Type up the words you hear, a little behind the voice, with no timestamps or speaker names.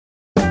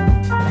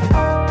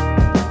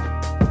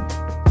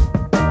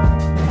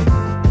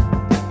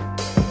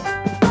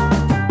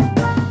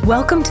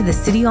Welcome to the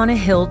City on a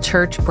Hill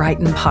Church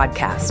Brighton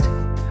podcast.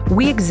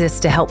 We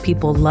exist to help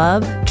people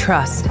love,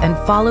 trust, and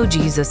follow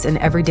Jesus in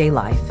everyday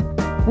life.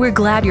 We're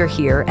glad you're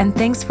here, and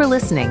thanks for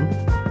listening.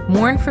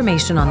 More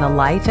information on the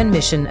life and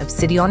mission of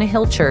City on a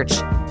Hill Church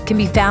can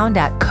be found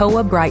at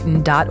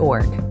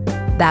coahbrighton.org.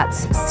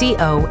 That's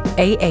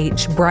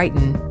COAH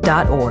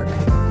Brighton.org.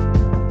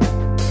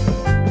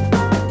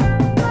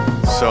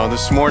 So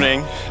this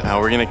morning,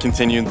 we're going to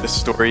continue the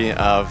story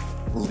of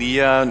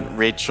Leah,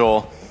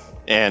 Rachel,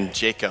 and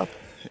Jacob.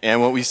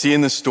 And what we see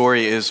in this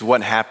story is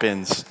what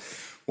happens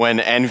when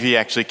envy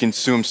actually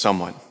consumes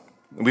someone.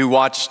 We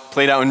watched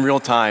played out in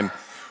real time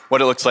what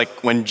it looks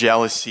like when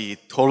jealousy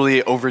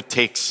totally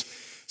overtakes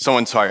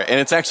someone's heart. And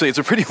it's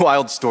a pretty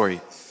wild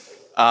story.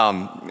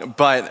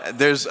 But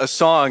there's a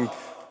song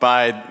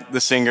by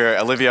the singer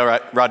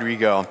Olivia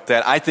Rodrigo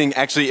that I think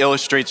actually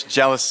illustrates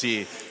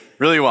jealousy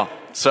really well.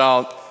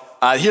 So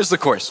here's the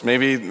chorus.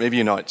 Maybe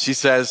you know it. She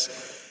says,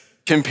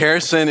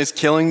 "Comparison is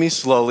killing me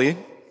slowly.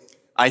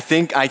 I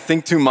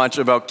think too much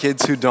about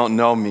kids who don't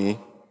know me.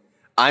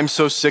 I'm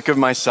so sick of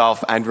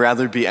myself, I'd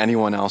rather be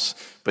anyone else.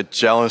 But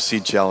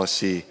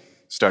jealousy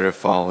started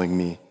following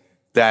me."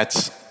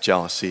 That's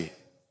jealousy.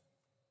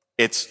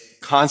 It's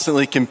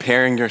constantly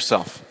comparing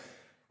yourself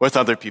with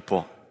other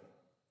people.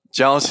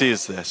 Jealousy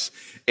is this.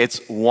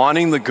 It's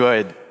wanting the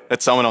good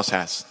that someone else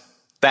has.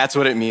 That's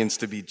what it means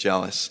to be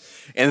jealous.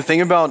 And the thing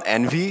about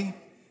envy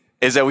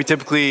is that we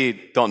typically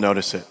don't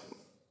notice it.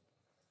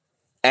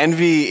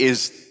 Envy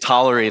is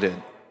tolerated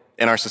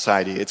in our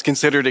society. It's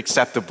considered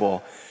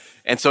acceptable.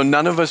 And so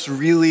none of us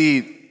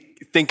really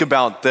think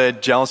about the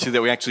jealousy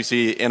that we actually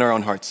see in our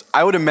own hearts.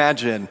 I would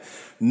imagine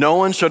no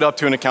one showed up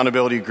to an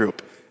accountability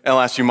group in the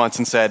last few months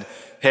and said,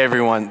 "Hey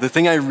everyone, the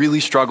thing I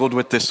really struggled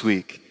with this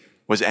week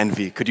was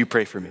envy. Could you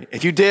pray for me?"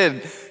 If you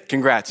did,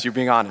 congrats, you're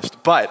being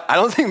honest. But I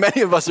don't think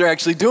many of us are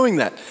actually doing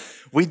that.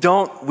 We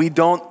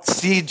don't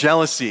see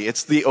jealousy.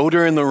 It's the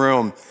odor in the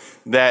room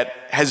that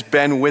has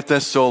been with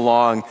us so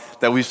long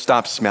that we've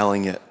stopped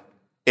smelling it.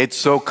 It's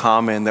so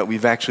common that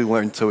we've actually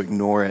learned to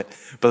ignore it,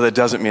 but that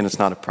doesn't mean it's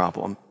not a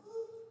problem.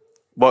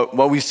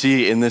 What we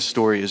see in this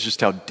story is just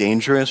how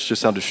dangerous,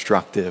 just how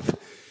destructive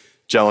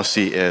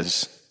jealousy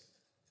is.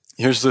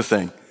 Here's the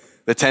thing.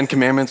 The 10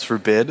 Commandments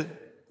forbid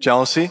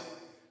jealousy.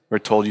 We're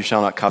told you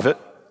shall not covet.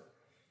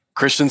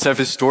 Christians have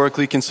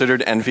historically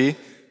considered envy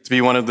to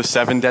be one of the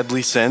 7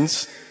 deadly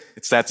sins.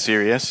 It's that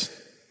serious.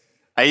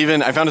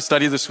 I found a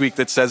study this week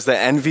that says that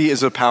envy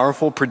is a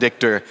powerful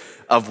predictor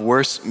of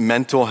worse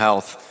mental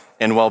health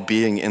and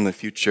well-being in the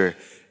future.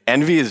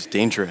 Envy is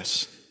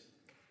dangerous.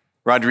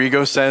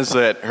 Rodrigo says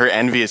that her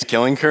envy is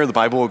killing her. The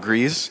Bible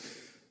agrees.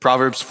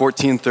 Proverbs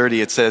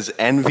 14:30, it says,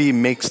 "Envy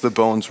makes the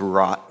bones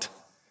rot."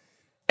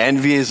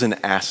 Envy is an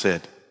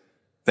acid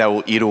that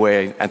will eat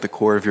away at the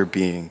core of your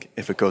being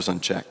if it goes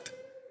unchecked.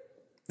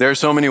 There are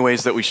so many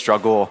ways that we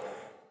struggle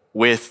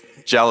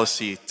with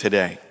jealousy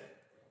today.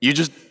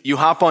 You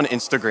hop on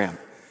Instagram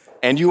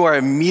and you are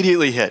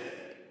immediately hit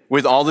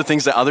with all the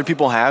things that other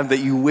people have that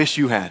you wish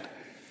you had.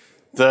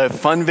 The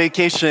fun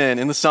vacation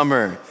in the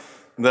summer,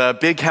 the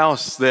big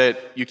house that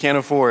you can't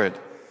afford,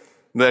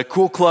 the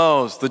cool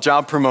clothes, the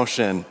job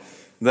promotion,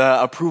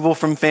 the approval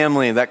from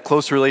family, that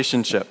close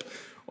relationship,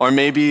 or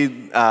maybe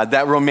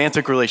that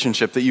romantic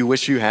relationship that you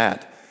wish you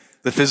had,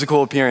 the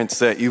physical appearance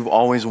that you've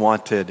always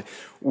wanted.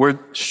 We're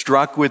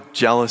struck with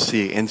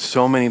jealousy in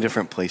so many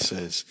different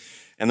places.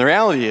 And the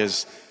reality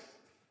is,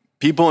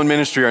 people in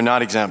ministry are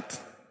not exempt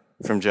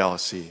from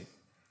jealousy.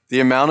 The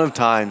amount of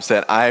times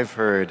that I've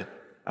heard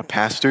a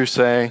pastor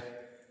say,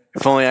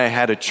 "If only I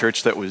had a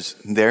church that was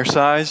their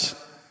size.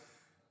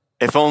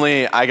 If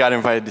only I got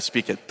invited to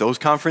speak at those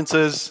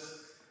conferences.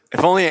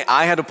 If only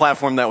I had a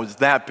platform that was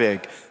that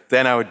big,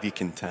 then I would be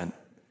content."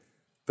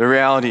 The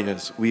reality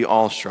is we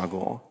all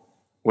struggle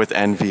with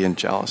envy and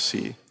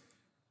jealousy.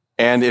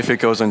 And if it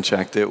goes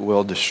unchecked, it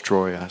will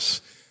destroy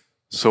us.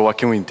 So what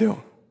can we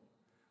do?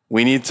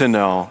 We need to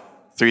know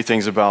 3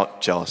 things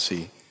about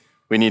jealousy.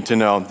 We need to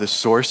know the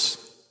source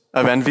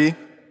of envy.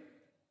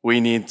 We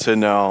need to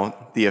know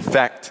the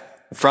effect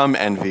from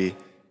envy.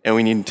 And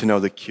we need to know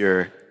the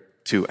cure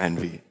to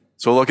envy.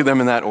 So we'll look at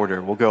them in that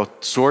order. We'll go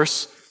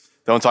source,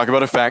 then we'll talk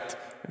about effect,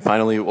 and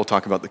finally we'll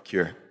talk about the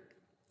cure.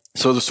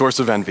 So the source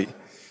of envy.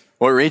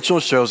 What Rachel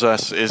shows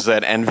us is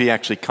that envy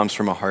actually comes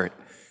from a heart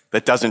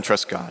that doesn't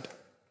trust God.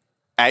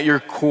 At your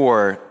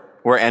core,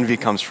 where envy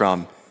comes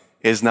from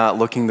is not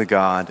looking to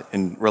God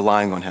and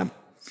relying on him.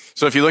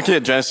 So if you look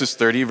at Genesis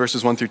 30,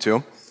 verses 1 through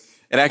 2,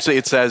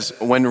 it says,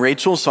 "When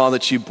Rachel saw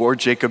that she bore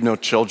Jacob no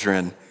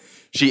children,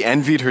 she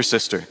envied her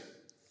sister.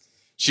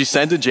 She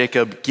said to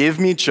Jacob, 'Give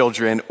me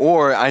children,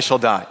 or I shall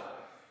die.'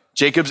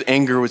 Jacob's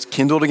anger was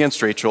kindled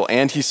against Rachel,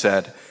 and he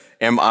said,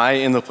 'Am I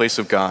in the place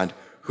of God,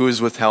 who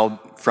has withheld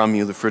from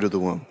you the fruit of the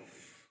womb?'"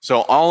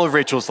 So all of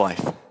Rachel's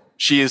life,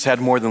 she has had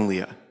more than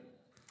Leah.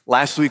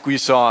 Last week we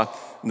saw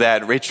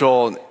that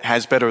Rachel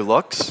has better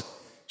looks.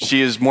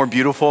 She is more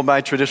beautiful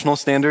by traditional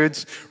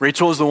standards.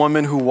 Rachel is the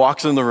woman who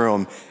walks in the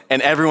room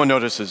and everyone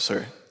notices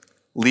her.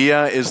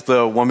 Leah is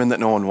the woman that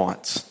no one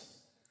wants.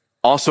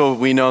 Also,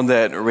 we know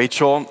that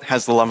Rachel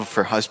has the love of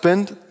her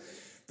husband.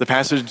 The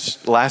passage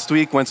last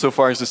week went so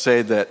far as to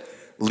say that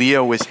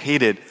Leah was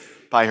hated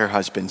by her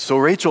husband. So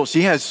Rachel,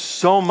 she has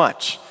so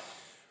much.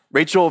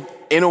 Rachel,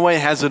 in a way,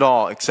 has it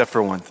all except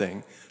for one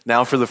thing.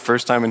 Now, for the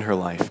first time in her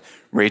life,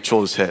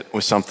 Rachel is hit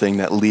with something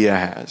that Leah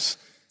has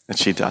that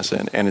she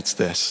doesn't, and it's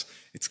this.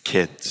 It's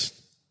kids.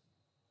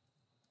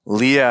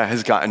 Leah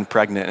has gotten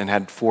pregnant and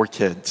had 4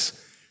 kids.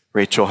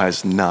 Rachel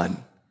has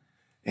none,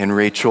 and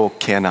Rachel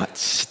cannot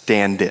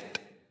stand it.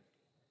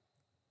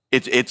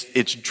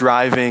 It's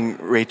driving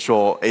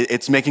Rachel.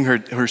 It's making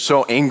her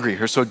so angry,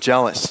 her so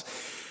jealous.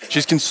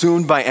 She's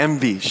consumed by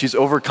envy. She's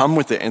overcome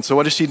with it. And so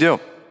what does she do?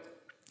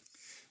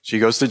 She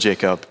goes to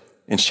Jacob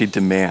and she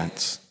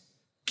demands,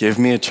 give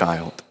me a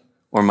child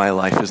or my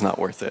life is not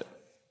worth it.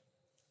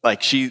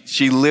 Like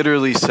she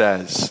literally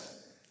says,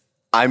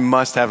 I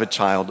must have a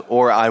child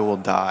or I will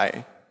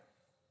die.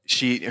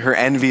 Her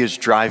envy is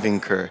driving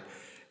her.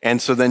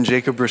 And so then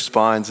Jacob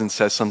responds and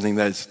says something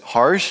that is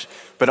harsh,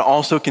 but it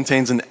also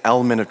contains an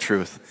element of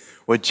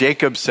truth. What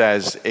Jacob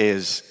says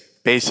is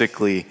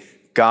basically,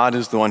 God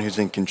is the one who's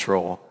in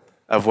control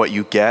of what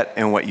you get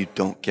and what you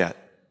don't get.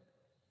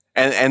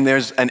 And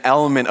there's an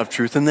element of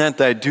truth in that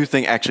I do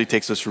think actually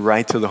takes us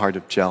right to the heart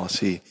of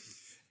jealousy.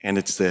 And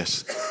it's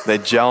this,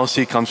 that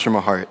jealousy comes from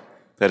a heart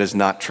that is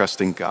not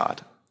trusting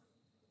God.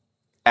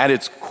 At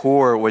its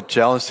core, what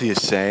jealousy is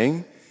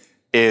saying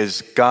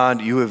is,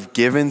 God, you have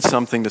given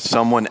something to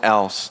someone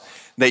else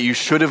that you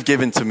should have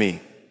given to me.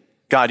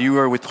 God, you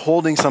are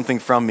withholding something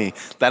from me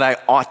that I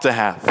ought to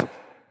have.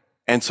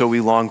 And so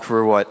we long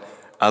for what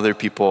other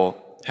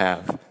people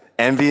have.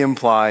 Envy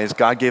implies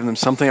God gave them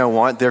something I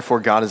want, therefore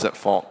God is at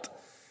fault.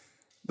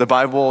 The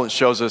Bible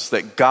shows us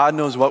that God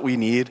knows what we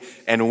need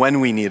and when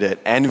we need it.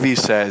 Envy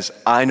says,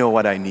 I know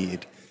what I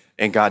need,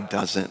 and God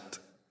doesn't.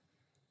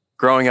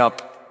 Growing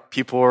up,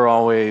 people were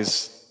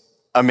always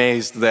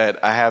amazed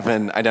that I have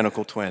an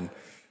identical twin.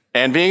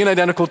 And being an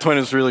identical twin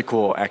is really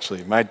cool,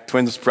 actually. My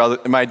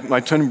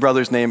twin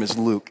brother's name is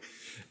Luke.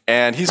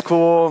 And he's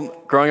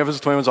cool. Growing up as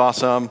a twin was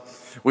awesome.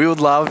 We would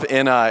love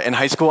in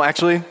high school,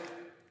 actually.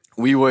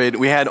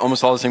 We had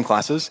almost all the same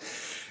classes.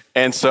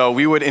 And so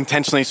we would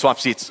intentionally swap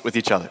seats with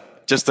each other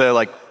just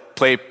to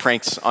play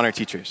pranks on our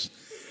teachers.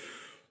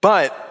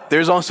 But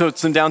there's also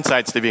some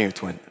downsides to being a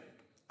twin.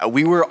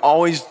 We were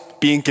always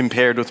being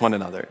compared with one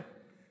another.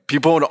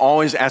 People would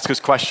always ask us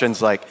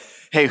questions like,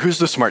 hey, who's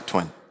the smart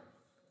twin?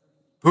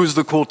 Who's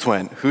the cool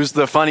twin? Who's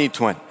the funny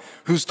twin?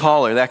 Who's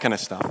taller? That kind of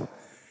stuff.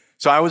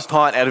 So I was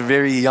taught at a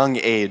very young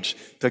age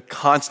to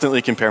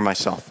constantly compare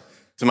myself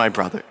to my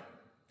brother,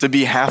 to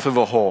be half of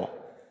a whole,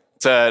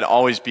 to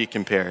always be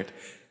compared.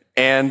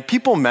 And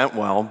people meant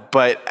well,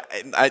 but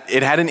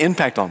it had an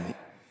impact on me.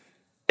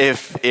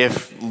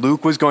 If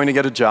Luke was going to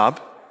get a job,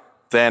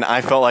 then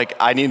I felt like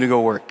I needed to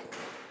go work.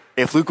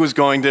 If Luke was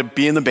going to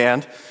be in the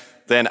band,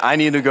 then I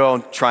needed to go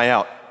try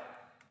out.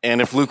 And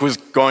if Luke was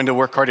going to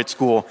work hard at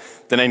school,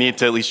 then I needed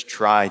to at least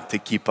try to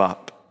keep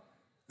up.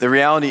 The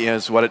reality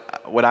is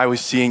what I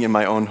was seeing in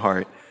my own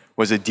heart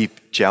was a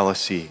deep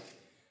jealousy.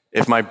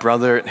 If my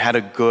brother had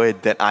a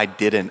good that I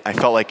didn't, I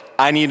felt like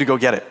I needed to go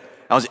get it.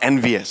 I was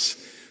envious.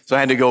 So I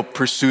had to go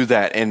pursue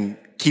that and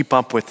keep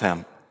up with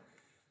him.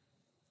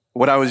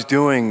 What I was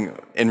doing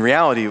in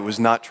reality was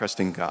not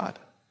trusting God.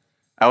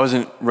 I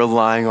wasn't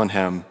relying on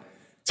him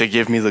to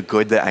give me the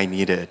good that I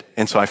needed.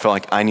 And so I felt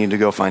like I needed to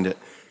go find it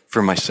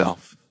for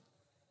myself.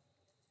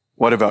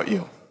 What about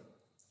you?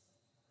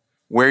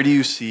 Where do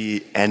you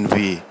see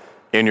envy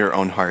in your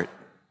own heart?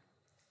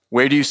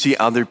 Where do you see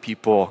other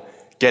people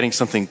getting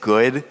something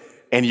good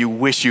and you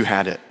wish you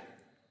had it?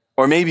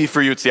 Or maybe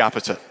for you, it's the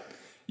opposite.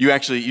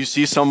 You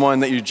see someone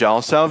that you're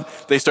jealous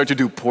of, they start to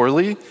do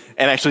poorly,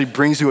 and actually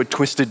brings you a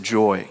twisted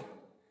joy.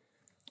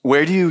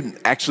 Where do you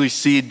actually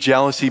see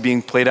jealousy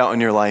being played out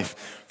in your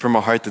life from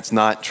a heart that's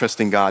not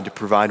trusting God to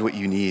provide what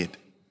you need?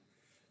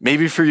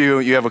 Maybe for you,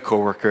 you have a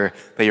coworker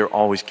that you're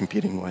always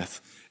competing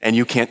with, and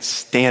you can't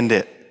stand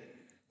it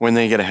when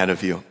they get ahead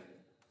of you.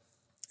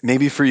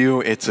 Maybe for you,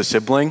 it's a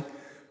sibling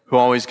who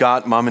always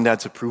got mom and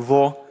dad's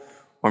approval,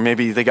 or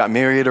maybe they got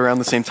married around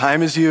the same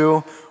time as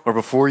you or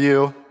before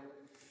you.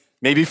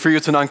 Maybe for you,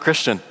 it's a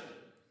non-Christian.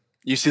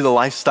 You see the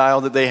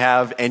lifestyle that they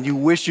have, and you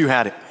wish you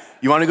had it.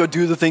 You want to go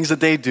do the things that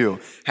they do,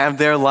 have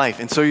their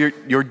life, and so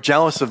you're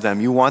jealous of them.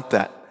 You want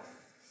that.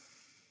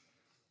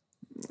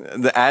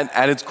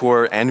 At its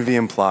core, envy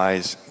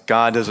implies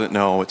God doesn't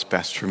know what's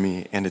best for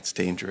me, and it's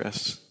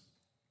dangerous.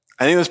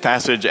 I think this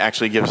passage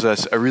actually gives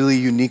us a really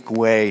unique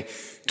way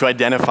to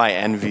identify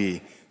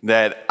envy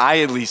that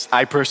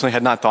I personally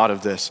had not thought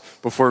of this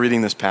before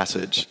reading this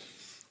passage.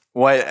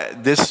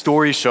 What this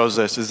story shows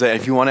us is that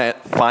if you want to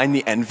find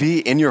the envy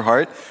in your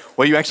heart,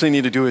 what you actually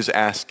need to do is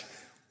ask,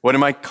 what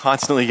am I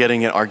constantly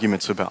getting in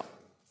arguments about?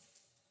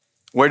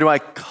 Where do I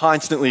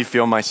constantly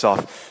feel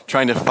myself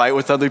trying to fight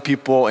with other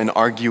people and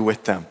argue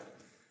with them?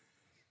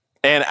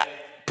 And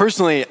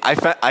personally, I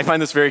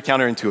find this very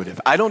counterintuitive.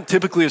 I don't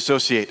typically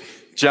associate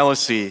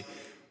jealousy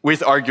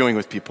with arguing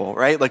with people,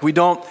 right?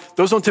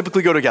 Those don't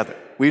typically go together.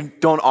 We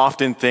don't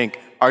often think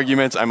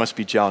arguments, I must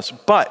be jealous.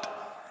 But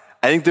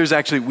I think there's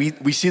actually,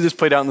 we see this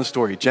played out in the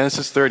story.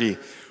 Genesis 30,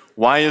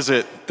 why is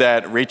it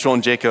that Rachel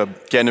and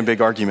Jacob get in a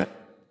big argument?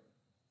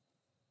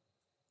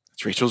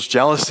 It's Rachel's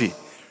jealousy.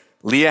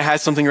 Leah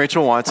has something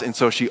Rachel wants, and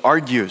so she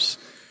argues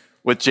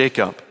with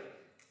Jacob.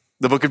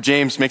 The book of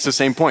James makes the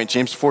same point.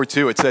 James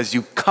 4:2, it says,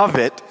 you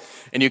covet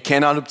and you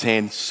cannot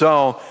obtain,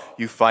 so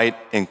you fight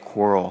and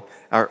quarrel.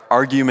 Our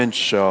arguments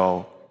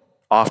show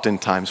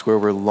oftentimes where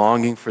we're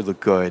longing for the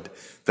good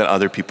that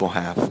other people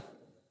have.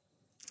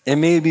 It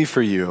may be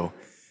for you.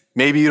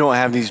 Maybe you don't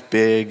have these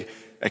big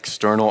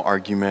external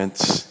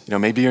arguments.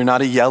 Maybe you're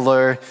not a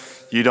yeller.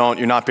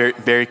 You're not very,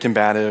 very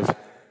combative.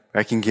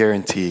 I can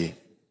guarantee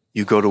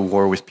you go to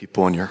war with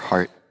people in your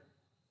heart.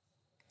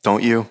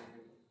 Don't you?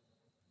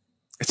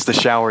 It's the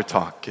shower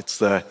talk. It's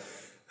the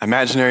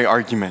imaginary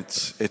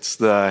arguments. It's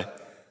the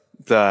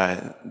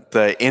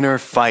inner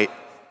fight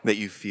that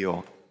you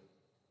feel.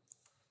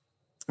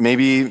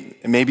 Maybe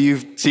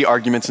you see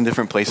arguments in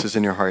different places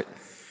in your heart.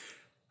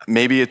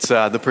 Maybe it's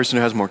the person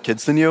who has more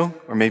kids than you,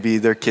 or maybe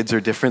their kids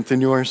are different than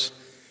yours.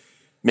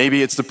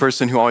 Maybe it's the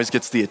person who always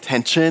gets the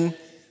attention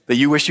that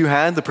you wish you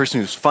had, the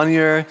person who's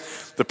funnier,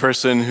 the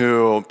person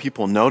who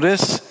people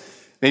notice.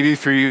 Maybe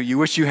for you, you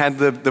wish you had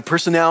the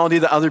personality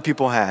that other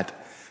people had.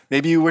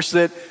 Maybe you wish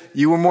that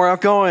you were more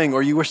outgoing,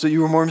 or you wish that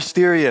you were more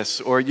mysterious,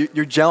 or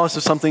you're jealous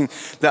of something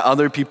that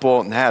other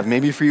people have.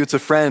 Maybe for you it's a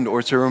friend or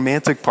it's a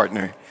romantic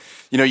partner.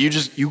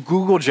 You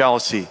Google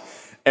jealousy,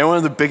 and one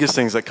of the biggest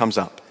things that comes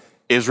up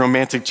is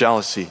romantic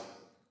jealousy.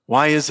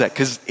 Why is that?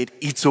 Because it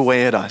eats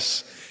away at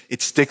us.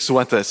 It sticks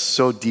with us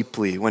so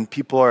deeply. When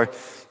people are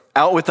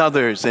out with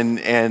others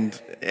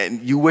and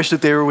you wish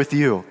that they were with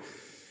you.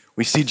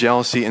 We see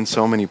jealousy in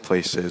so many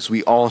places.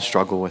 We all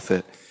struggle with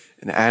it.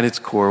 And at its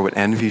core, what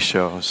envy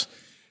shows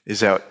is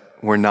that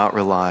we're not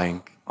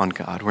relying on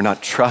God. We're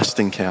not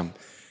trusting Him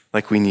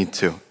like we need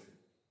to.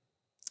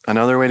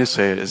 Another way to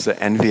say it is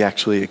that envy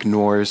actually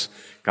ignores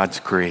God's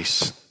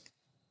grace.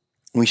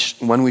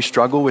 When we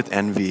struggle with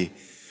envy,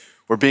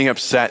 we're being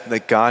upset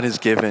that God has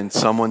given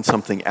someone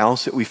something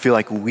else that we feel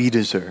like we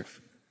deserve.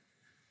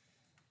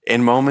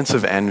 In moments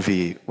of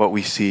envy, what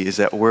we see is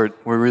that we're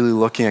really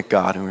looking at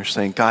God and we're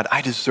saying, God,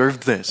 I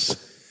deserved this.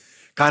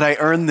 God, I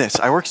earned this.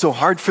 I worked so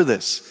hard for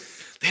this.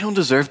 They don't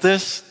deserve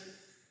this.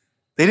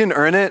 They didn't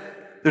earn it.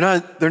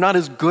 They're not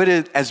as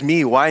good as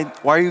me. Why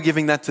are you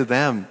giving that to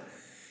them?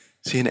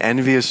 See, an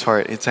envious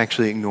heart, it's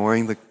actually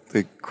ignoring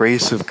the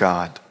grace of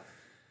God.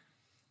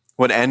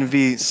 What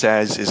envy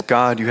says is,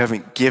 God, you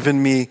haven't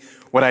given me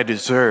what I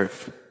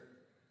deserve.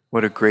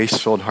 What a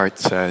grace-filled heart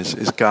says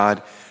is,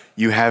 God,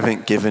 you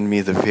haven't given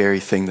me the very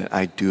thing that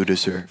I do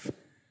deserve,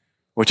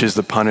 which is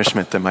the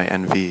punishment that my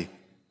envy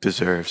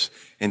deserves.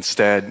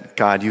 Instead,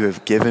 God, you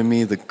have given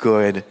me the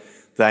good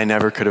that I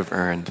never could have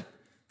earned,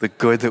 the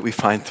good that we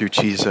find through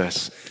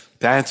Jesus.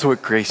 That's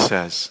what grace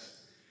says.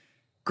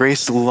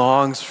 Grace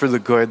longs for the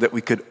good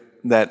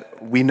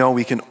that we know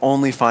we can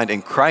only find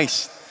in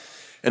Christ.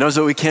 It knows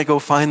that we can't go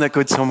find that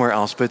good somewhere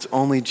else, but it's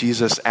only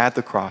Jesus at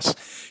the cross,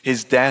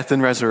 His death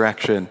and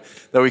resurrection,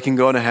 that we can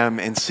go to Him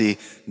and see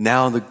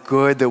now the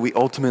good that we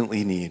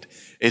ultimately need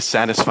is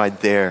satisfied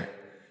there.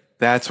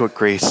 That's what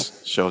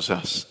grace shows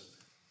us.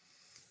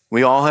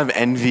 We all have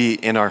envy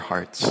in our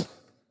hearts.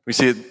 We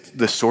see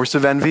the source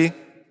of envy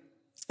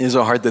is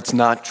a heart that's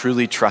not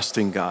truly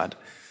trusting God.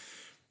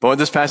 But what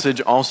this passage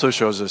also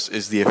shows us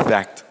is the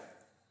effect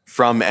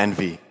from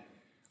envy.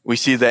 We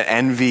see that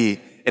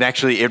envy,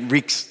 it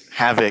wreaks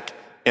havoc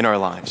in our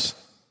lives.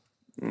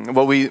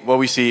 What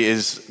we see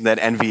is that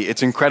envy,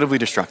 it's incredibly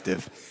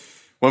destructive.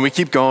 When we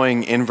keep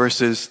going in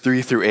verses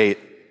 3-8,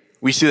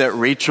 we see that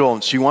Rachel,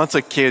 she wants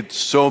a kid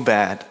so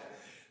bad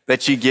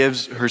that she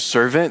gives her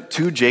servant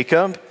to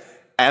Jacob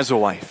as a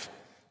wife.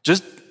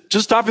 Just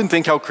stop and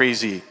think how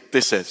crazy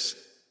this is.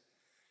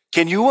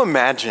 Can you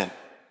imagine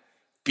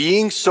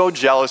being so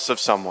jealous of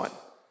someone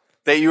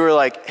that you were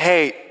like,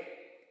 hey,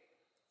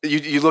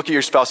 you look at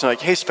your spouse and you're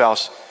like, hey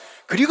spouse,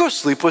 could you go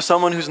sleep with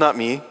someone who's not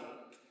me?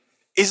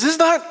 Is this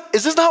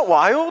not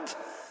wild?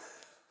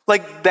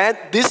 Like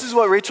that, this is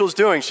what Rachel's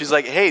doing. She's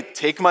like, hey,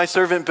 take my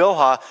servant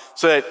Bilhah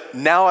so that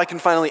now I can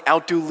finally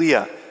outdo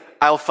Leah.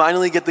 I'll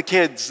finally get the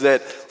kids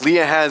that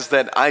Leah has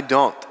that I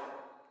don't.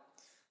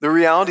 The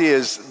reality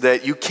is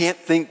that you can't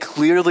think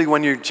clearly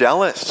when you're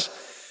jealous.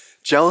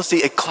 Jealousy,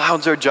 it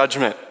clouds our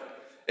judgment.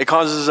 It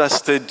causes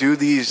us to do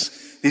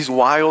these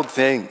wild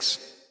things.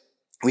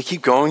 We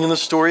keep going in the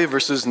story,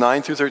 verses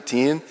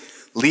 9-13.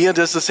 Leah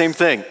does the same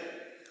thing.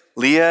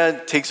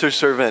 Leah takes her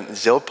servant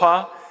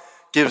Zilpah,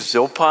 gives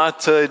Zilpah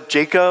to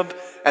Jacob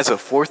as a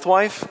fourth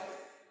wife.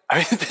 I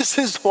mean, this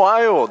is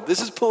wild.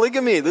 This is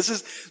polygamy.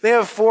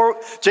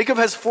 Jacob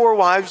has 4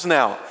 wives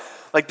now.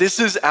 Like, this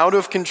is out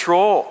of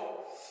control.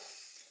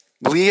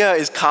 Leah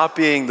is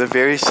copying the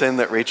very sin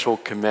that Rachel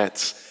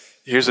commits.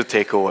 Here's a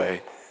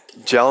takeaway.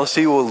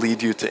 Jealousy will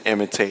lead you to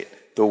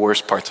imitate the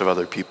worst parts of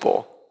other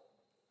people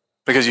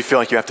because you feel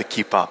like you have to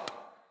keep up.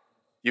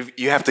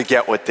 You have to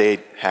get what they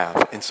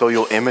have, and so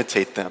you'll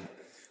imitate them,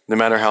 no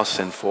matter how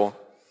sinful.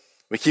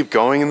 We keep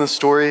going in the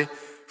story,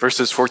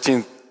 verses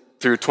 14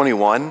 through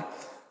 21,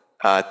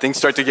 things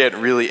start to get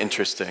really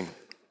interesting.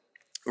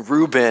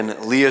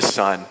 Reuben, Leah's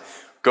son,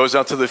 goes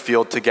out to the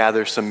field to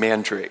gather some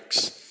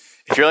mandrakes.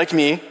 If you're like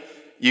me,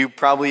 you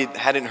probably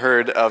hadn't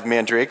heard of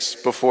mandrakes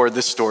before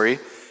this story,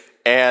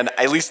 and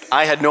at least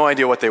I had no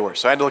idea what they were,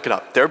 so I had to look it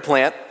up. They're a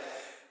plant,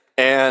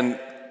 and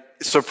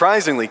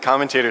surprisingly,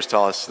 commentators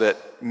tell us that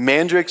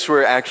mandrakes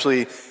were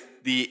actually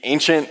the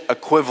ancient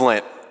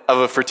equivalent of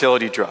a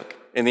fertility drug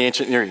in the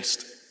ancient Near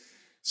East.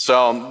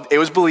 So it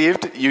was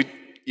believed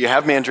you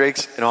have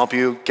mandrakes, it'll help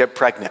you get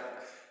pregnant,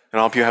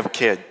 it'll help you have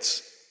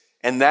kids.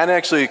 And that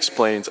actually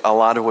explains a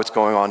lot of what's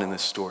going on in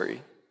this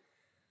story.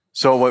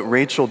 So what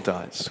Rachel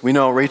does, we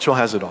know Rachel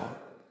has it all.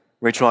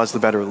 Rachel has the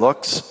better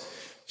looks,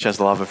 she has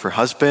the love of her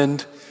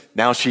husband,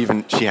 now she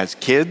has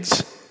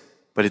kids,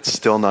 but it's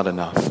still not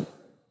enough.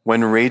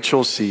 When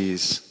Rachel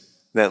sees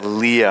that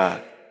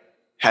Leah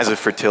has a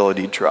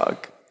fertility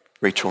drug,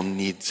 Rachel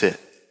needs it.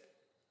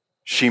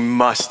 She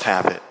must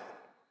have it.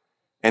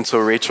 And so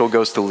Rachel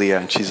goes to Leah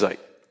and she's like,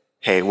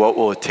 hey, what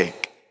will it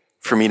take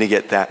for me to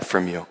get that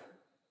from you?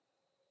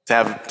 To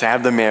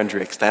have the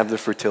mandrakes, to have the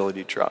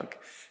fertility drug.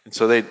 And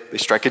so they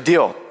strike a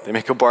deal. They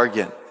make a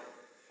bargain.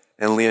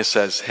 And Leah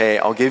says, hey,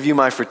 I'll give you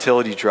my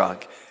fertility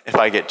drug if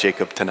I get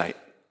Jacob tonight.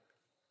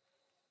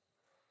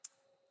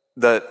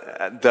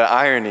 The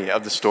irony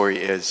of the story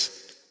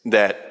is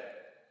that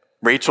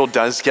Rachel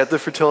does get the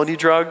fertility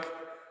drug,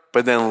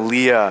 but then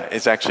Leah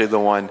is actually the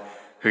one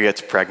who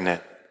gets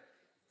pregnant.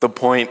 The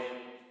point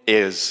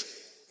is,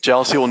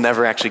 jealousy will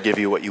never actually give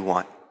you what you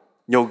want.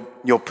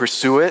 You'll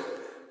pursue it,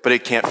 but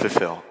it can't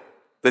fulfill.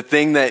 The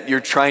thing that you're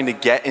trying to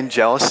get in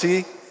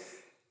jealousy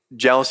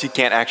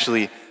can't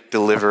actually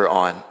deliver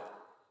on.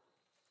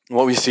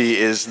 What we see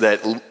is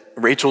that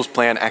Rachel's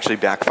plan actually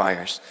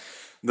backfires.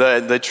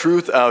 The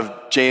truth of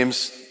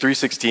James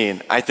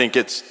 3:16, I think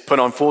it's put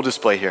on full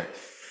display here.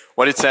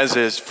 What it says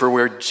is, for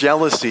where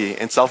jealousy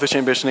and selfish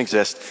ambition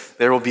exist,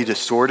 there will be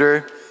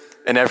disorder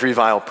and every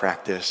vile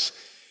practice.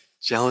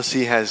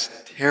 Jealousy has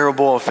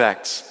terrible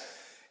effects.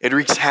 It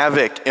wreaks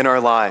havoc in our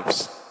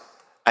lives.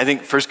 I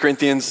think 1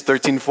 Corinthians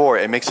 13:4,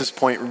 it makes this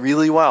point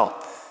really well.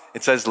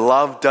 It says,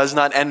 love does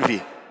not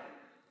envy.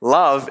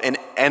 Love and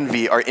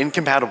envy are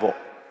incompatible.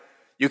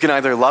 You can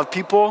either love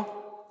people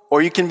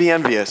or you can be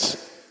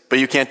envious, but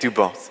you can't do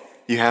both.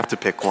 You have to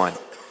pick one.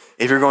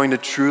 If you're going to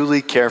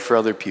truly care for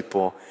other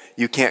people,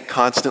 you can't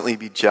constantly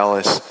be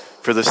jealous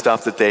for the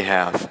stuff that they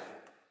have.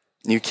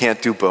 You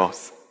can't do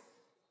both.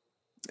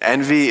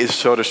 Envy is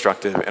so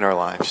destructive in our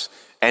lives.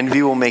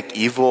 Envy will make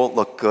evil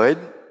look good.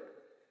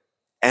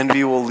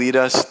 Envy will lead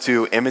us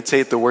to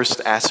imitate the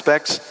worst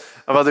aspects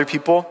of other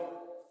people.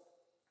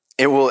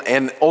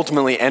 And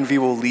ultimately, envy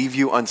will leave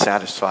you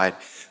unsatisfied.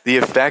 The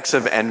effects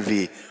of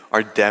envy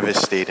are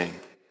devastating.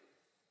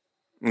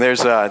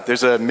 There's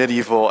a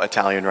medieval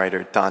Italian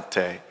writer,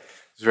 Dante.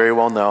 He's very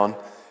well known.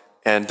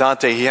 And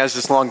Dante, he has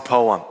this long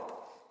poem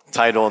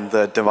titled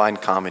The Divine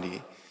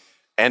Comedy.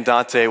 And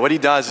Dante, what he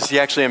does is he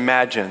actually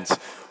imagines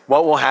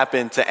what will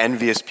happen to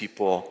envious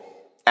people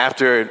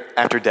after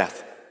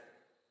death.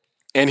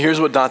 And here's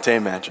what Dante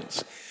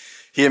imagines.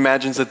 He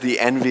imagines that the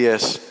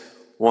envious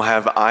will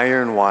have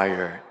iron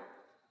wire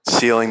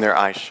sealing their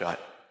eyes shut.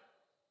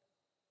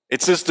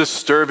 It's this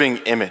disturbing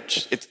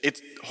image.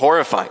 It's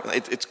horrifying.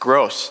 It's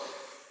gross.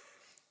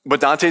 But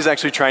Dante's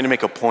actually trying to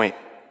make a point.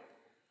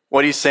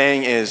 What he's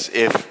saying is,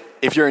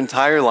 if your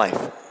entire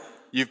life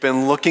you've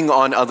been looking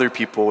on other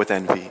people with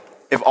envy,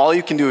 if all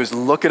you can do is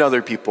look at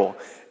other people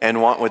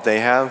and want what they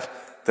have,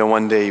 then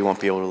one day you won't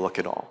be able to look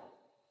at all.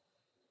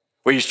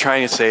 What he's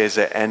trying to say is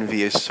that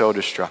envy is so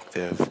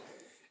destructive.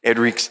 It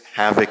wreaks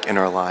havoc in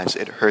our lives.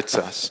 It hurts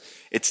us.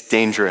 It's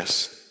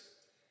dangerous.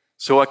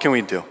 So what can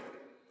we do?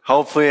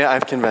 Hopefully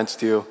I've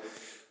convinced you.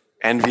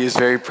 Envy is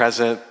very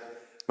present.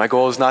 My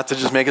goal is not to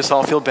just make us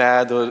all feel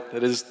bad, though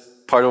that is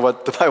part of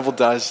what the Bible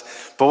does.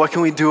 But what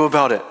can we do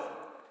about it?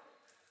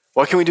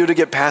 What can we do to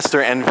get past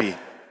our envy?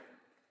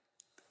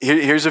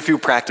 Here's a few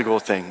practical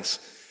things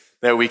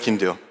that we can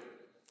do.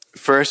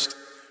 First,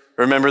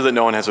 remember that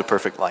no one has a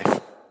perfect life.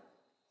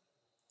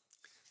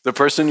 The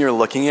person you're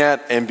looking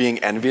at and being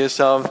envious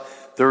of,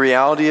 the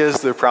reality is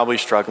they're probably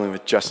struggling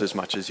with just as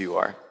much as you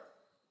are.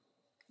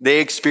 They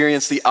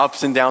experience the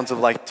ups and downs of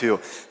life too.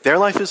 Their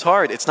life is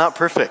hard. It's not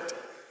perfect.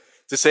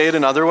 To say it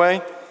another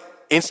way,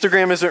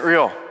 Instagram isn't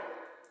real.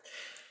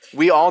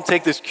 We all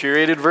take this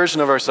curated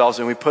version of ourselves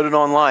and we put it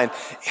online,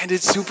 and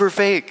it's super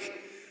fake.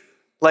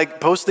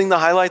 Like posting the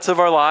highlights of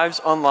our lives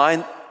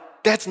online,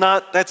 that's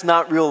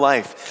not real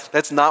life.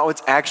 That's not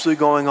what's actually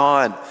going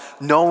on.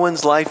 No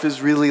one's life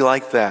is really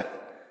like that.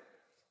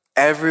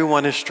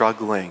 Everyone is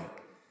struggling.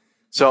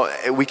 So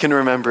we can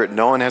remember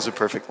no one has a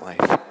perfect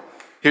life.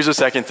 Here's a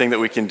second thing that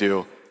we can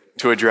do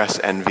to address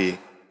envy.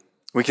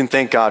 We can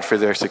thank God for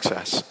their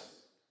success.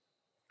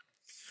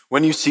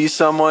 When you see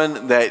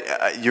someone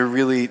that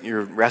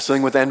you're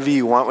wrestling with envy,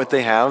 you want what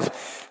they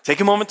have,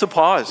 take a moment to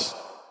pause.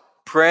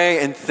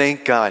 Pray and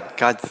thank God.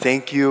 God,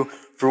 thank you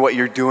for what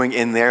you're doing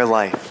in their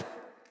life.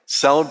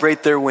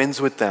 Celebrate their wins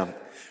with them.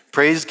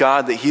 Praise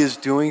God that He is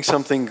doing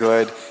something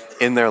good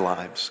in their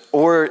lives.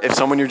 Or if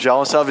someone you're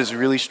jealous of is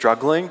really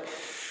struggling,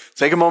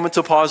 take a moment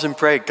to pause and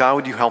pray. God,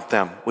 would you help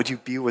them? Would you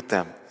be with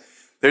them?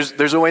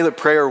 There's a way that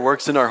prayer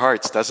works in our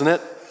hearts, doesn't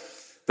it?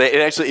 That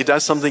it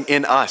does something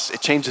in us.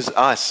 It changes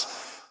us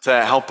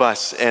to help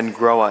us and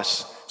grow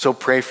us. So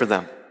pray for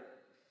them.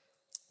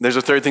 There's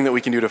a third thing that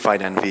we can do to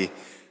fight envy.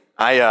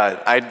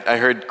 I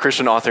heard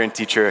Christian author and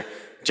teacher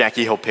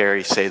Jackie Hill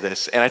Perry say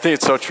this, and I think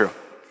it's so true.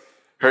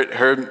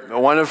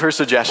 One of her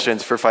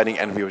suggestions for fighting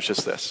envy was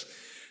just this: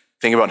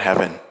 think about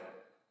heaven.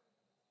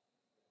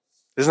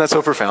 Isn't that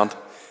so profound?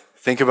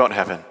 Think about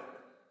heaven.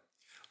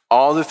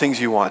 All the things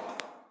you want,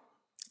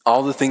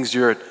 all the things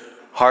your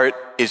heart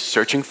is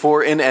searching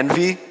for in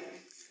envy,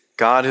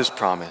 God has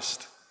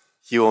promised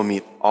He will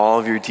meet all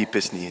of your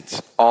deepest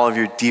needs, all of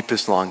your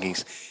deepest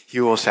longings.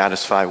 He will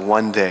satisfy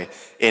one day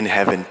in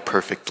heaven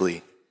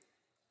perfectly,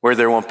 where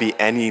there won't be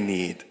any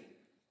need.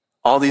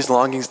 All these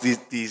longings,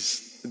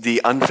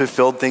 the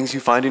unfulfilled things you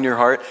find in your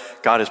heart,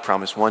 God has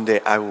promised one day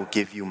I will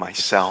give you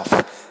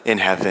myself in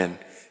heaven.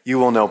 You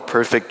will know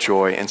perfect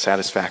joy and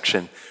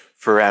satisfaction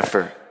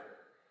forever.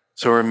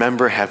 So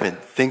remember heaven.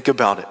 Think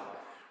about it.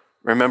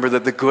 Remember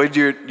that the good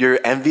you're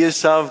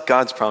envious of,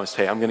 God's promised,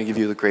 hey, I'm going to give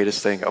you the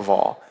greatest thing of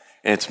all,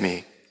 and it's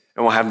me.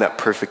 And we'll have that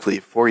perfectly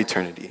for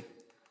eternity.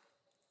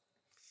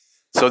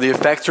 So the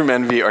effects from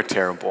envy are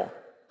terrible,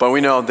 but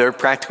we know there are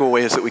practical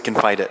ways that we can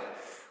fight it.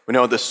 We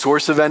know the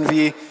source of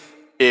envy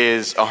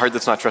is a heart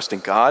that's not trusting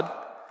God,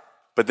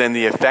 but then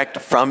the effect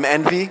from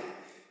envy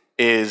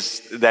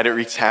is that it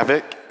wreaks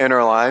havoc in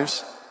our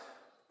lives.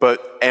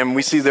 And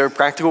we see there are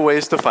practical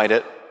ways to fight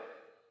it,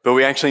 but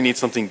we actually need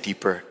something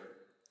deeper.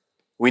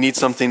 We need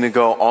something to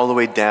go all the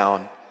way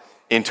down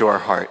into our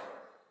heart.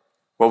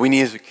 What we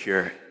need is a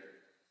cure.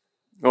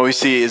 What we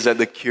see is that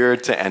the cure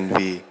to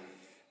envy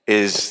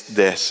is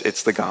this: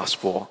 it's the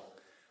gospel.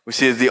 We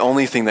see that the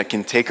only thing that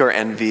can take our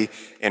envy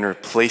and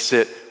replace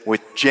it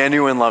with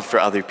genuine love for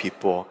other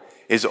people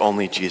is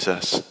only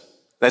Jesus.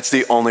 That's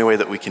the only way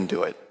that we can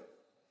do it.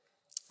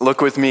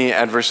 Look with me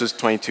at verses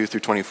 22 through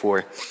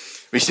 24.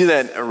 We see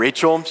that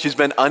Rachel, she's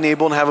been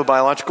unable to have a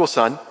biological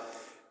son,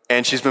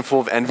 and she's been full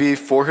of envy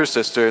for her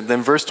sister.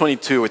 Then verse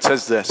 22, it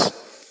says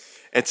this.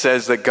 It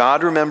says that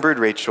God remembered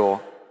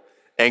Rachel,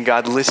 and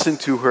God listened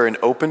to her and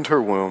opened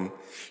her womb.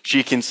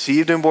 She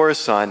conceived and bore a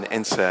son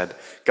and said,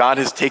 God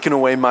has taken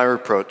away my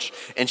reproach.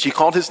 And she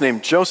called his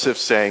name Joseph,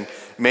 saying,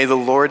 may the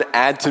Lord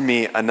add to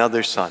me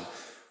another son.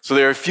 So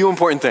there are a few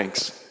important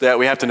things that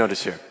we have to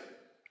notice here.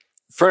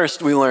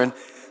 First, we learn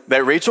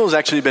that Rachel has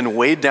actually been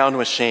weighed down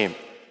with shame.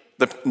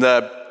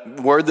 The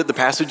word that the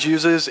passage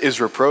uses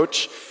is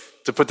reproach.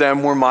 To put that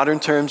in more modern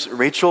terms,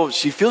 Rachel,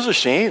 she feels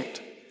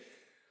ashamed.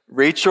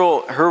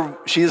 Rachel,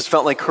 she has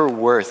felt like her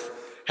worth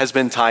has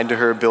been tied to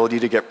her ability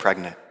to get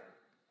pregnant.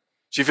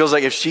 She feels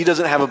like if she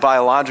doesn't have a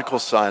biological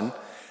son,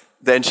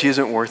 then she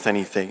isn't worth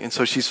anything. And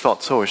so she's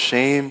felt so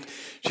ashamed.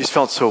 She's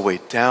felt so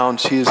weighed down.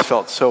 She has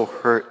felt so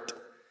hurt.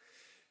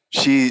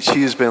 She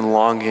has been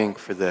longing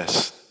for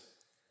this.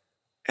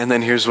 And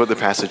then here's what the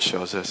passage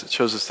shows us. It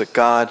shows us that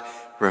God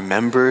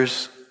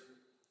remembers,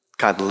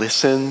 God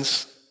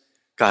listens,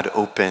 God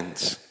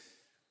opens.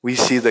 We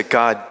see that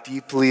God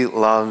deeply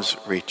loves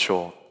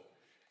Rachel.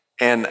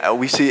 And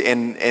we see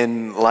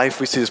in life,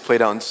 we see this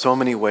played out in so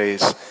many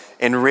ways.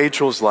 In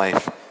Rachel's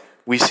life,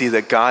 we see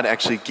that God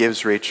actually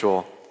gives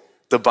Rachel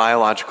the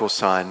biological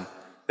son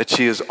that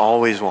she has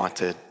always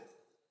wanted.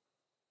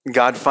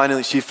 God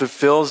finally, she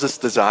fulfills this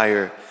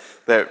desire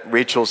that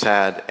Rachel's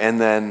had. And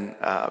then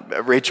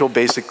Rachel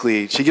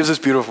basically, she gives this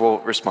beautiful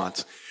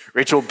response.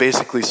 Rachel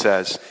basically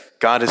says,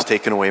 God has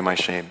taken away my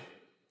shame.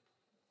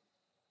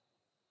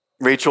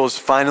 Rachel is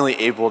finally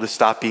able to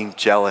stop being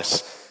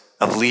jealous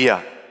of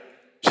Leah.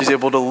 She's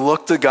able to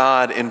look to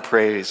God in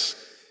praise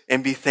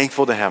and be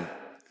thankful to him.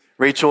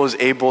 Rachel is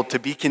able to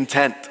be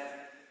content.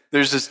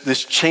 There's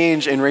this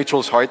change in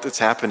Rachel's heart that's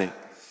happening.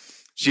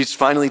 She's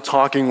finally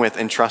talking with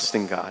and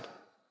trusting God.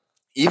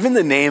 Even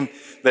the name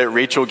that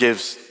Rachel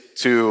gives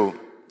to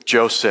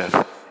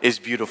Joseph is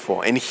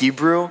beautiful. In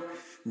Hebrew,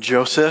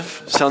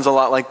 Joseph sounds a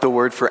lot like the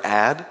word for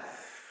add.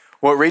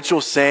 What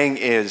Rachel's saying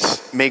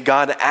is, may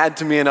God add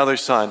to me another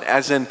son,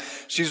 as in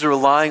she's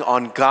relying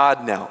on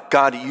God now.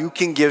 God, you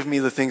can give me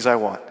the things I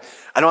want.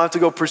 I don't have to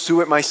go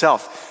pursue it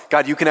myself.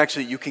 God, you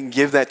can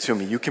give that to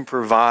me. You can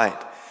provide.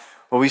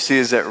 What we see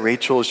is that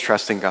Rachel is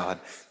trusting God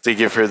to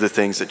give her the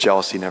things that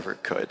jealousy never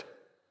could.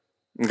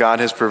 And God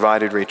has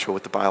provided Rachel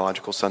with the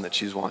biological son that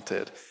she's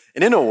wanted.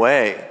 And in a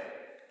way,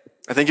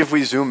 I think if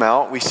we zoom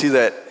out, we see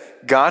that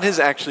God has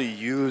actually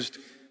used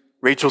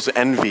Rachel's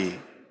envy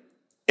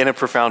in a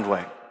profound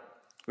way.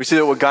 We see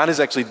that what God has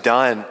actually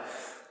done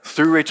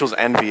through Rachel's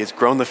envy is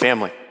grown the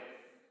family.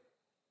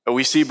 But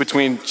we see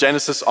between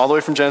Genesis, all the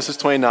way from Genesis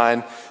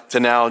 29 to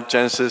now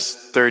Genesis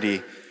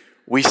 30,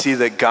 we see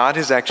that God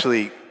has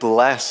actually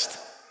blessed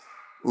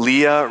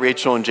Leah,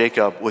 Rachel, and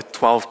Jacob with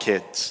 12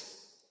 kids.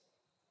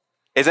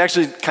 It's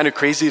actually kind of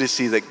crazy to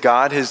see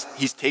that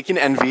he's taken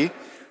envy,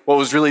 what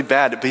was really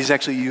bad, but he's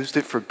actually used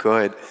it for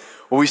good.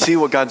 What we see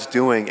what God's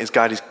doing is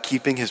God is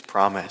keeping his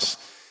promise.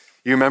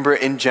 You remember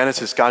in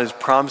Genesis, God is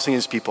promising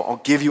his people, I'll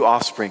give you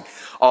offspring.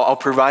 I'll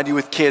provide you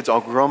with kids.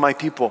 I'll grow my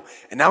people.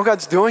 And now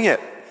God's doing it.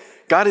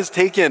 God has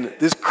taken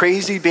this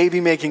crazy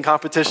baby-making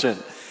competition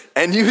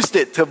and used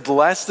it to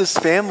bless this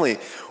family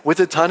with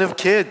a ton of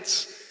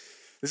kids.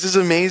 This is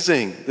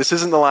amazing. This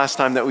isn't the last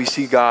time that we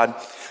see God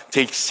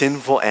take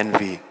sinful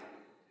envy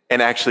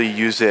and actually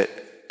use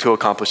it to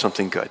accomplish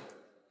something good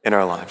in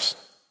our lives.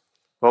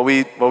 What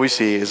we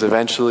see is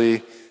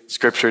eventually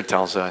Scripture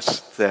tells us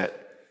that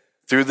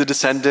through the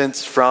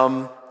descendants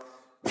from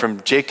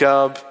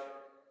Jacob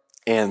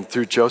and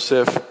through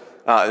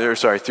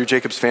through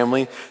Jacob's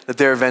family, that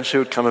there eventually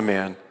would come a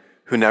man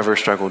who never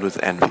struggled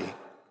with envy.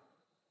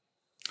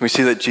 We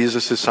see that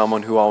Jesus is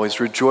someone who always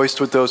rejoiced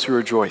with those who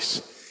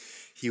rejoice.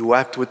 He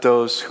wept with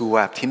those who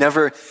wept. He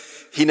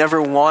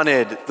never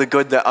wanted the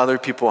good that other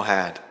people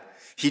had.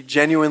 He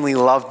genuinely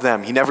loved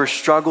them. He never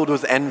struggled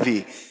with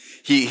envy.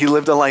 He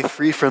lived a life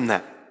free from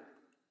that.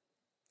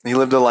 He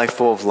lived a life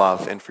full of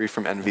love and free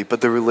from envy.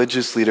 But the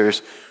religious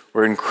leaders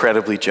were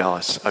incredibly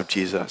jealous of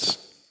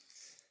Jesus.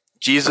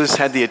 Jesus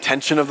had the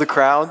attention of the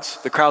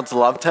crowds. The crowds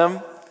loved him.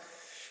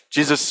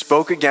 Jesus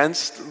spoke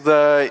against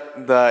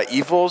the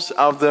evils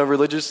of the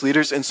religious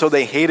leaders, and so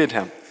they hated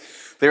him.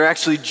 They were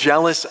actually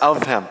jealous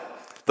of him.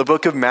 The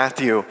book of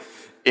Matthew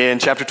in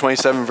chapter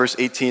 27, verse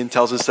 18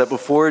 tells us that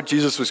before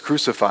Jesus was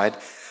crucified,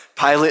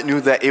 Pilate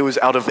knew that it was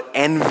out of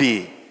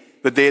envy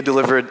that they had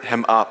delivered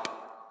him up.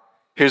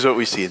 Here's what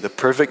we see. The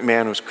perfect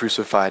man was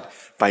crucified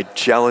by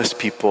jealous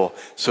people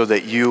so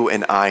that you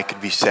and I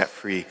could be set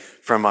free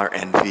from our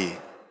envy.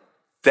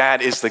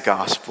 That is the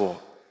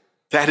gospel.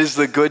 That is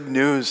the good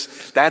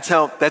news. That's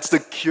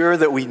the cure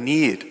that we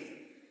need.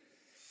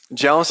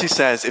 Jealousy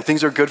says, if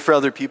things are good for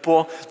other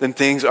people, then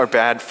things are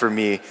bad for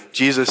me.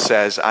 Jesus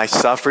says, I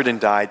suffered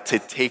and died to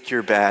take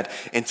your bad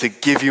and to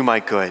give you my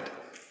good.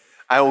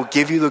 I will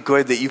give you the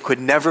good that you could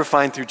never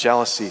find through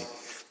jealousy.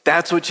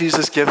 That's what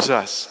Jesus gives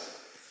us.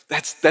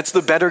 That's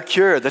the better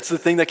cure. That's the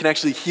thing that can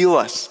actually heal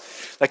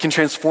us, that can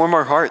transform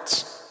our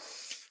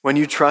hearts. When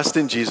you trust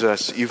in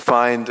Jesus, you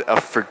find a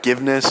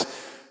forgiveness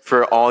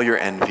for all your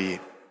envy.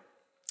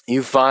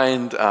 You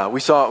find, we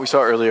saw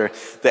earlier,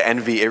 that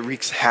envy, it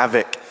wreaks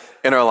havoc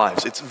in our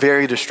lives. It's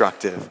very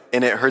destructive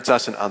and it hurts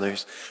us and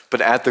others.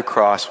 But at the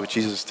cross, what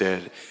Jesus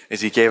did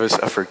is he gave us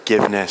a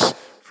forgiveness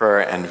for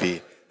our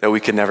envy that we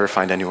could never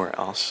find anywhere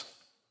else.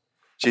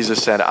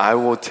 Jesus said, I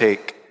will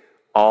take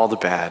all the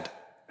bad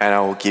and I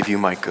will give you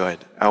my good.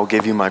 I will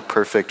give you my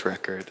perfect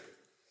record.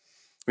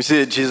 We see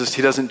that Jesus,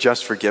 he doesn't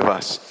just forgive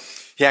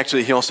us.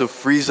 He also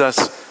frees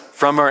us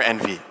from our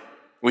envy.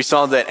 We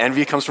saw that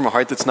envy comes from a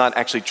heart that's not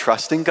actually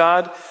trusting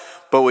God,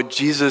 but what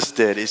Jesus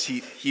did is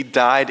he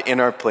died in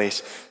our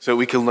place so that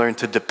we can learn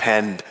to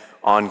depend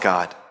on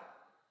God.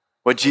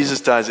 What Jesus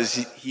does is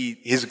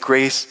his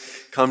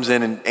grace comes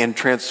in and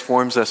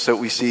transforms us so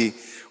that we see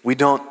we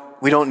don't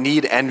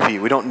need envy.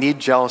 We don't need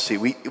jealousy.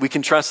 We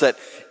can trust that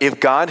if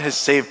God has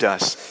saved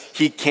us,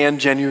 he can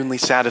genuinely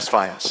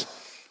satisfy us.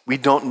 We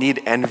don't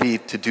need envy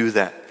to do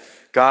that.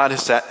 God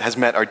has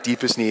met our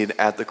deepest need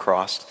at the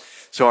cross,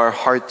 so our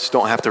hearts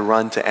don't have to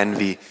run to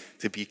envy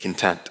to be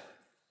content.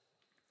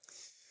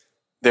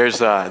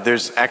 There's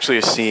actually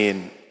a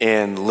scene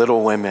in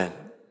Little Women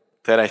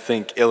that I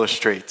think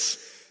illustrates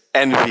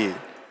envy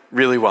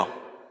really well.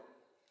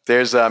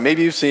 There's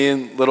maybe you've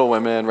seen Little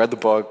Women, read the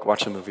book,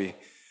 watched the movie,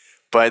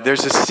 but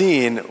there's a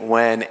scene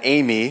when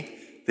Amy,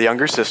 the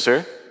younger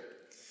sister,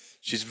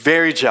 she's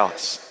very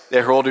jealous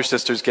that her older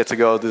sisters get to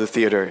go to the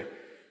theater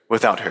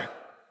without her.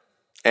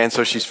 And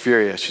so she's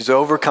furious. She's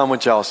overcome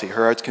with jealousy.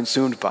 Her heart's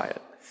consumed by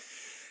it.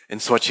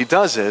 And so what she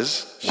does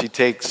is she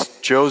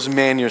takes Jo's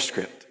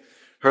manuscript,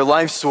 her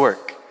life's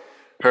work,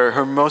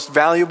 her most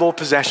valuable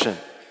possession,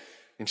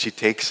 and she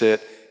takes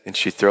it and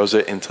she throws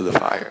it into the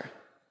fire.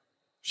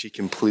 She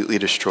completely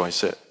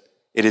destroys it.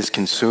 It is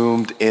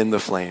consumed in the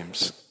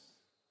flames.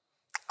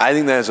 I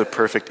think that is a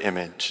perfect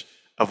image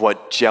of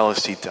what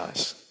jealousy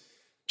does.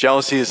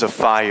 Jealousy is a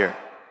fire.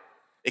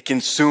 It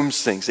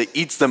consumes things. It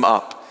eats them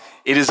up.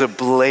 It is a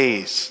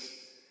blaze.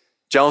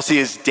 Jealousy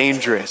is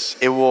dangerous.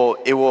 It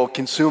will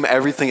consume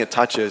everything it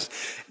touches.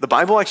 The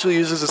Bible actually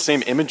uses the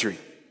same imagery.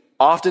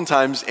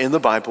 Oftentimes in the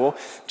Bible,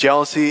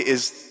 jealousy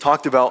is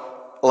talked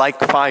about like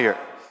fire.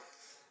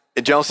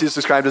 Jealousy is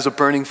described as a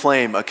burning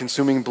flame, a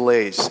consuming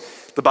blaze.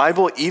 The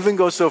Bible even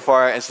goes so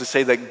far as to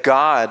say that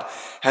God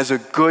has a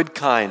good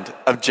kind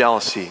of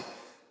jealousy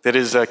that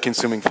is a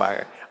consuming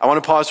fire. I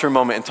want to pause for a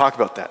moment and talk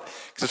about that.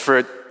 Because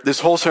for this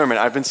whole sermon,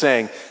 I've been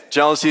saying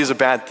jealousy is a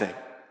bad thing.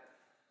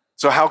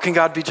 So how can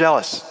God be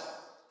jealous?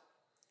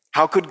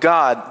 How could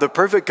God, the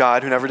perfect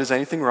God who never does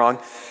anything wrong,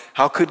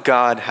 how could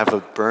God have a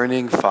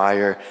burning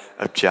fire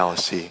of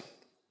jealousy?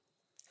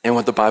 And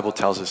what the Bible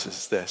tells us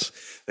is this,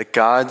 that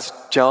God's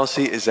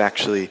jealousy is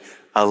actually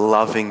a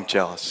loving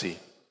jealousy.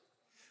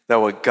 That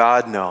what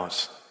God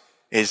knows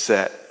is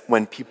that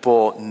when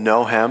people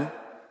know him,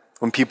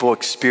 when people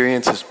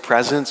experience his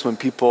presence, when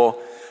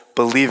people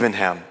believe in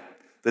him,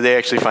 that they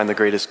actually find the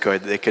greatest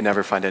good that they could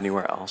never find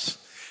anywhere else.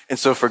 And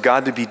so for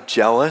God to be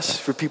jealous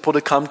for people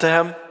to come to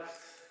him,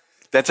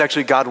 That's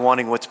actually God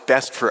wanting what's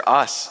best for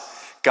us.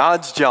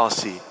 God's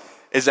jealousy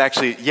is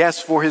actually,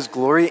 yes, for his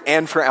glory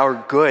and for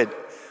our good.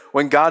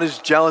 When God is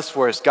jealous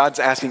for us, God's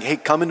asking, hey,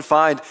 come and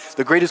find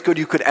the greatest good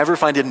you could ever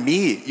find in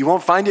me. You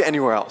won't find it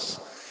anywhere else.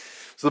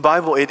 So the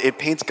Bible, it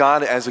paints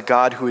God as a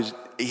God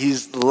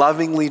he's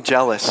lovingly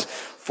jealous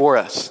for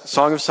us.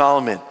 Song of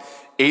Solomon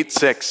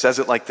 8:6 says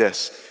it like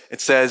this.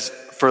 It says,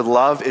 for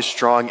love is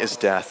strong as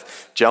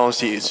death.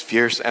 Jealousy is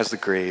fierce as the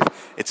grave.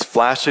 Its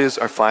flashes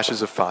are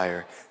flashes of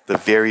fire, the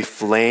very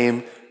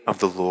flame of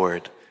the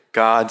Lord.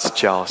 God's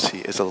jealousy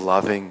is a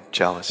loving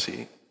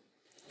jealousy.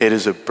 It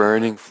is a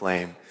burning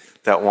flame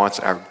that wants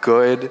our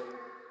good,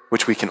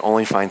 which we can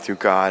only find through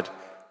God,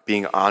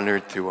 being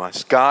honored through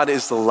us. God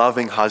is the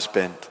loving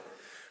husband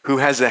who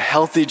has a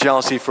healthy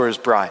jealousy for his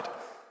bride.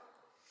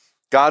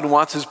 God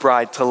wants his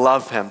bride to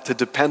love him, to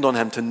depend on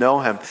him, to know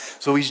him.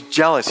 So he's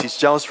jealous. He's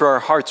jealous for our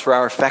hearts, for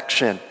our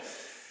affection.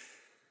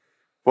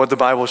 What the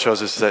Bible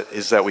shows us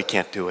is that we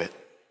can't do it.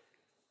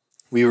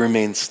 We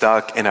remain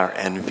stuck in our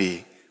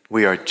envy.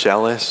 We are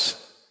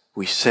jealous.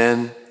 We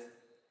sin.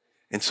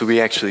 And so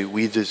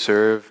we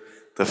deserve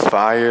the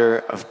fire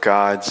of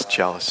God's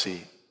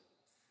jealousy.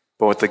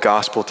 But what the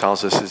gospel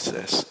tells us is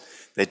this,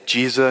 that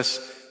Jesus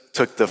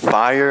took the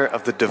fire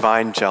of the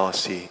divine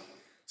jealousy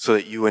so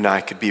that you and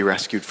I could be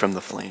rescued from the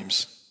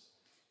flames.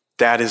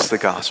 That is the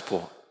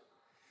gospel.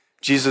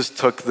 Jesus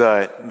took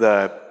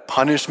the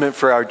punishment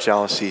for our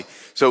jealousy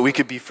so we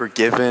could be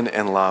forgiven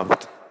and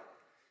loved.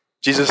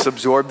 Jesus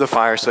absorbed the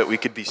fire so that we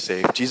could be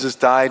saved. Jesus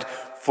died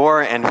for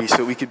our envy so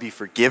that we could be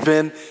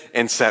forgiven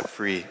and set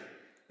free.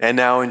 And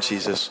now in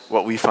Jesus,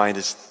 what we find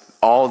is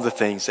all the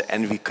things that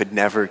envy could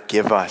never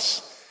give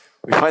us.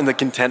 We find the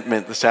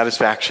contentment, the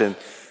satisfaction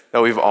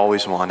that we've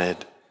always wanted.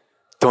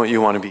 Don't you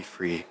want to be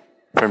free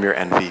from your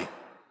envy?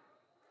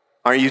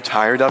 Aren't you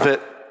tired of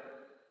it?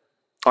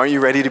 Aren't you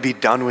ready to be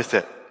done with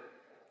it?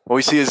 What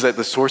we see is that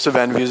the source of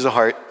envy is a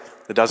heart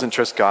that doesn't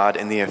trust God,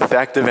 and the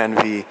effect of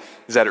envy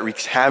is that it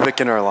wreaks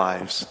havoc in our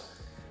lives.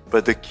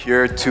 But the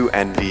cure to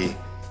envy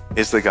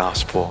is the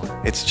gospel.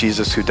 It's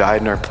Jesus who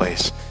died in our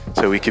place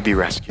so we could be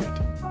rescued.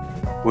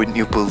 Wouldn't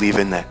you believe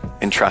in that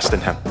and trust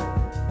in him?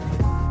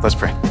 Let's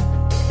pray.